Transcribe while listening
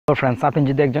তো ফ্রেন্ডস, আপনি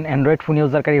যদি একজন অ্যান্ড্রয়েড ফোন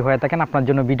ইউজারকারী হয়ে থাকেন, আপনার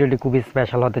জন্য ভিডিওটি খুবই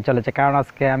স্পেশাল হতে চলেছে। কারণ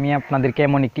আজকে আমি আপনাদেরকে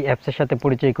এমন একটি অ্যাপসের সাথে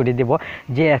পরিচয় করে দেব,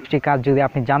 যে অ্যাপসটির কাজ যদি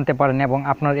আপনি জানতে পারেন এবং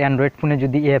আপনার অ্যান্ড্রয়েড ফোনে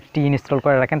যদি এই অ্যাপসটি ইনস্টল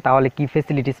করে রাখেন, তাহলে কী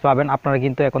ফেসিলিটিস পাবেন আপনারা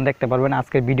কিন্তু এখন দেখতে পারবেন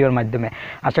আজকের ভিডিওর মাধ্যমে।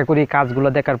 আশা করি কাজগুলো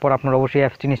দেখার পর আপনারা অবশ্যই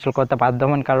অ্যাপসটি ইনস্টল করতে বাধ্য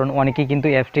হবেন, কারণ অনেকেই কিন্তু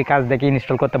অ্যাপসটির কাজ দেখে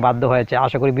ইনস্টল করতে বাধ্য হয়েছে।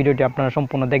 আশা করি ভিডিওটি আপনারা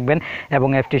সম্পূর্ণ দেখবেন এবং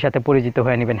অ্যাপসটির সাথে পরিচিত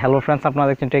হয়ে নেবেন। হ্যালো ফ্রেন্ডস, আপনারা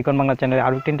দেখছেন টেকন বাংলা চ্যানেলের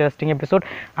আরও একটি ইন্টারেস্টিং এপিসোড।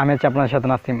 আমি হচ্ছে আপনাদের সাথে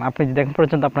নাসিম। আপনি যদি এখন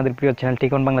পর্যন্ত আপনাদের প্রিয় চ্যানেল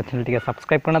টেকন বাংলা চ্যানেলটিকে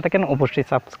সাবস্ক্রাইব করে না থাকেন, অবশ্যই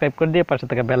সাবস্ক্রাইব করে দিয়ে পাশে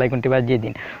থাকা বেল আইকনটি বাজিয়ে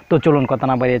দিন। তো চলুন কথা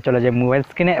না বাড়িয়ে চলে যায় মোবাইল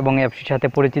স্ক্রিনে এবং অ্যাপসটির সাথে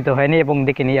পরিচিত হয়নি এবং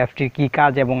দেখে নিই অ্যাপসটির কী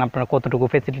কাজ এবং আপনারা কতটুকু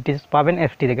ফেসিলিটিস পাবেন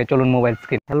অ্যাপসটি থেকে। চলুন মোবাইল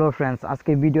স্ক্রিন। হ্যালো ফ্রেন্ডস,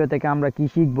 আজকের ভিডিও থেকে আমরা কি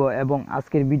শিখব এবং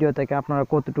আজকের ভিডিও থেকে আপনারা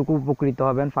কতটুকু উপকৃত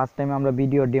হবেন, ফার্স্ট টাইম আমরা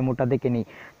ভিডিও ডেমোটা দেখে নিই।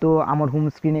 তো আমার হোম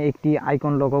স্ক্রিনে একটি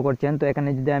আইকন লক্ষ্য করছেন। তো এখানে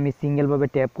যদি আমি সিঙ্গেলভাবে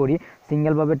ট্যাপ করি,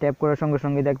 সিঙ্গেলভাবে ট্যাপ করার সঙ্গে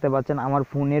সঙ্গে দেখতে পাচ্ছেন আমার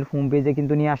ফোনের হোম পেজে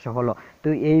কিন্তু নিয়ে আসা হলো। তো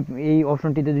এই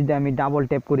অপশনটিতে যদি আমি ডাবল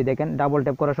ট্যাপ করি, দেখেন ডাবল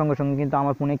ট্যাপ করার সঙ্গে সঙ্গে কিন্তু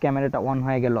আমার ফোনে ক্যামেরাটা অন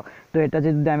হয়ে গেল। তো এটা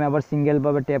যদি আমি আবার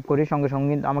সিঙ্গেলভাবে ট্যাপ করি, সঙ্গে সঙ্গে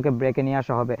কিন্তু আমাকে ব্রেকে নিয়ে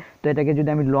আসা হবে। তো এটাকে যদি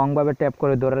আমি লংভাবে ট্যাপ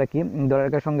করে ধরে রাখি, ধরে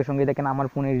রাখার সঙ্গে সঙ্গে দেখেন আমার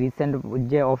ফোনের রিসেন্ট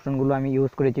যে অপশনগুলো আমি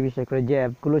ইউজ করেছি, বিশেষ করে যে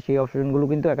অ্যাপগুলো, সেই অপশনগুলো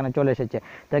কিন্তু এখানে চলে এসেছে।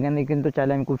 তো এখানে কিন্তু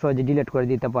চাইলে আমি খুব সহজে ডিলিট করে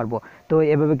দিতে পারবো। তো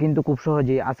এভাবে কিন্তু খুব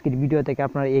সহজেই আজকের ভিডিও থেকে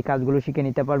আপনারা এই কাজগুলো শিখে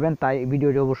নিতে পারবেন। তাই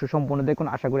ভিডিওটি অবশ্যই সম্পূর্ণ দেখুন,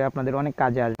 আশা করি আপনাদের অনেক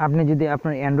কাজে আসবে। আপনি যদি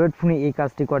আপনার অ্যান্ড্রয়েড ফোনে এই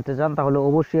কাজটি করতে চান, তাহলে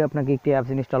অবশ্যই আপনাকে একটি অ্যাপস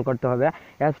ইনস্টল করতে হবে।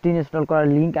 অ্যাপসটি ইনস্টল করার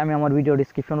লিঙ্ক আমি আমার ভিডিও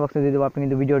ডিসক্রিপশন বক্সে দিয়ে দেবো। আপনি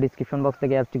কিন্তু ভিডিও ডিসক্রিপশন বক্স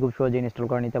থেকে অ্যাপসটি খুব সহজে ইনস্টল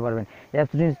করে নিতে পারবেন।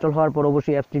 অ্যাপসটি ইনস্টল হওয়ার পর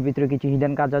অবশ্যই অ্যাপসটির ভিতরে কিছু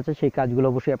হিডেন কাজ আছে, সেই কাজগুলো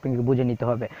অবশ্যই আপনাকে বুঝে নিতে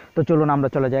হবে। তো চলুন আমরা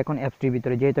চলে যাই এখন অ্যাপসটির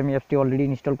ভিতরে। যেহেতু আমি অ্যাপসটি অলরেডি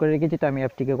ইনস্টল করে রেখেছি, তো আমি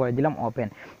অ্যাপসটিকে করে দিলাম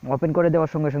ওপেন করে দেওয়ার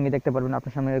সঙ্গে সঙ্গে দেখতে পারবেন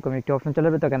আপনার সামনে এরকম একটি অপশন চলে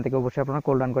যাবে। তো এখান থেকে অবশ্যই আপনারা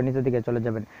কোল ডাউন করে নিচের দিকে চলে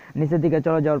যাবেন। নিচের দিকে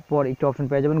চলে যাওয়ার পর একটি অপশন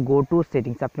পেয়ে যাবেন গো টু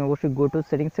সেটিংস। আপনি অবশ্যই গো টু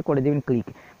সেটিংসে করে দেবেন ক্লিক।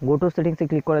 গো টু সেটিংসে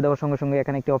ক্লিক করে দেওয়ার সঙ্গে সঙ্গে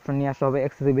এখানে একটি অপশন নিয়ে আসা হবে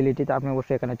অ্যাক্সেসিবিলিটি। তো আপনি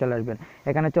অবশ্যই এখানে চলে আসবেন।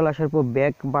 এখানে চলে আসার পর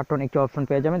ব্যাক বাটন একটি অপশন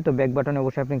পেয়ে যাবেন। তো ব্যাক বাটনে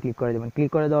অবশ্যই আপনি ক্লিক করে দেবেন।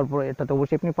 ক্লিক করে দেওয়ার পর এটাতে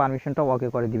অবশ্যই আপনি পারমিশনটা ওকে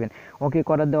করে দিবেন। ওকে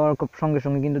করে দেওয়ার সঙ্গে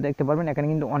সঙ্গে কিন্তু দেখতে পারবেন এখানে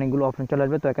কিন্তু অনেকগুলো অপশন চলে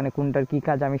আসবে। তো এখানে কোনটার কী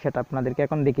কাজ আমি সেটা আপনাদেরকে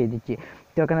এখন দেখিয়ে দিচ্ছি।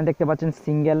 তো এখানে দেখতে পাচ্ছেন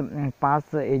সিঙ্গেল পাস,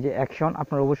 এই যে অ্যাকশন,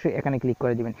 আপনারা অবশ্যই এখানে ক্লিক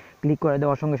করে দিবেন। ক্লিক করে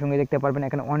দেওয়ার সঙ্গে সঙ্গে দেখতে পারবেন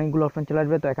এখানে অনেকগুলো অপশন চলে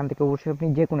আসবে। তো এখান থেকে অবশ্যই আপনি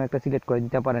যে কোনো একটা সিলেক্ট করে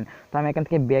দিতে পারেন। তো আমি এখান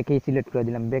থেকে ব্যাকেই সিলেক্ট করে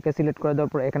দিলাম। ব্যাকে সিলেক্ট করে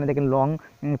দেওয়ার পর এখানে দেখেন লং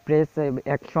প্রেস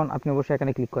অ্যাকশন, আপনি অবশ্যই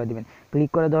এখানে ক্লিক করে দিবেন। ক্লিক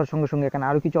করে দেওয়ার সঙ্গে সঙ্গে এখানে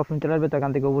আরও কিছু অপশন চলে আসবে। তো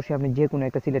এখান থেকে অবশ্যই আপনি যে কোনো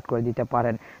একটা সিলেক্ট করে দিতে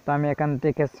পারেন। তো আমি এখান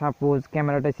থেকে সাপোজ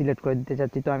ক্যামেরাটা সিলেক্ট করে দিতে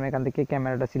চাচ্ছি, তো আমি এখান থেকে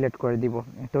ক্যামেরাটা সিলেক্ট করে দিব।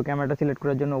 তো ক্যামেরাটা সিলেক্ট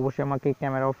করার জন্য অবশ্যই আমাকে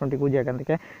ক্যামেরা অপশনটি খুঁজে এখান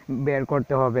থেকে বের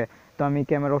করতে হবে। তো আমি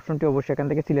ক্যামেরা অপশনটি অবশ্যই এখান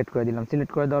থেকে সিলেক্ট করে দিলাম।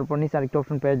 সিলেক্ট করে দেওয়ার পর নিচে আরেকটি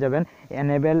অপশন পেয়ে যাবেন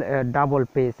এনেবেল ডাবল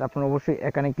পেজ। আপনারা অবশ্যই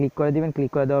এখানে ক্লিক করে দিবেন।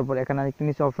 ক্লিক করে দেওয়ার পর এখানে আরেকটি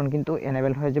নিচে অপশন কিন্তু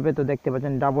এনেবেল হয়ে যাবে। তো দেখতে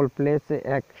পাচ্ছেন ডাবল প্লেস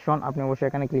অ্যাকশন, আপনি অবশ্যই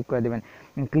এখানে ক্লিক করে দেবেন।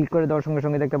 ক্লিক করে দেওয়ার সঙ্গে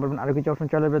সঙ্গে দেখতে পারবেন আরও কিছু অপশন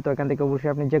চলে যাবে। তো এখান থেকে অবশ্যই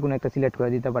আপনি যে কোনো একটা সিলেক্ট করে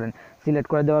দিতে পারেন। সিলেক্ট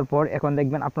করে দেওয়ার পর এখন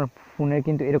দেখবেন আপনার ফোনের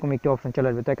কিন্তু এরকম একটি অপশন চলে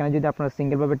আসবে। তো এখানে যদি আপনারা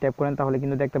সিঙ্গেলভাবে ট্যাপ করেন, তাহলে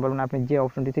কিন্তু দেখতে পারবেন আপনি যে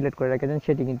অপশনটি সিলেক্ট করে রেখেছেন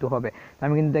সেটি কিন্তু হবে। তো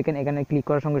আমি কিন্তু দেখেন এখানে ক্লিক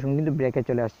করার সঙ্গে সঙ্গে কিন্তু ব্রেকে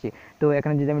চলে আসছি। তো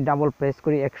এখানে যদি আমি ডাবল প্রেস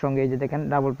করি একসঙ্গে, এই যে দেখেন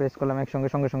ডাবল প্রেস করলাম একসঙ্গে,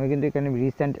 সঙ্গে সঙ্গে কিন্তু এখানে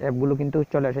রিসেন্ট অ্যাপগুলো কিন্তু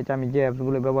চলে এসেছে, আমি যে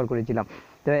অ্যাপসগুলো ব্যবহার করেছিলাম।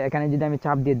 তো এখানে যদি আমি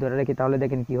চাপ দিয়ে ধরে রাখি, তাহলে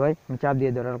দেখেন কি হয়, আমি চাপ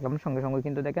দিয়ে ধরে রাখলাম সঙ্গে সঙ্গে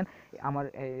কিন্তু দেখেন আমার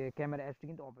ক্যামেরা অ্যাপসটি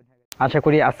কিন্তু ওপেন হয়ে গেছে। আশা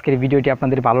করি আজকের ভিডিওটি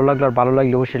আপনাদের ভালো লাগলো। আর ভালো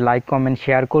লাগলে অবশ্যই লাইক কমেন্ট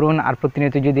শেয়ার করুন। আর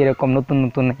প্রতিনিয়ত যদি এরকম নতুন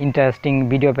নতুন ইন্টারেস্টিং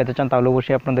ভিডিও পেতে চান, তাহলে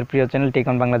অবশ্যই আপনাদের প্রিয় চ্যানেল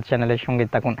টেকন বাংলা চ্যানেলের সঙ্গে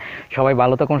থাকুন। সবাই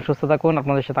ভালো থাকুন, সুস্থ থাকুন।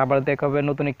 আপনাদের সাথে আবার দেখা হবে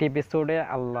নতুন একটি এপিসোডে।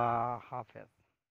 আল্লাহ হাফেজ।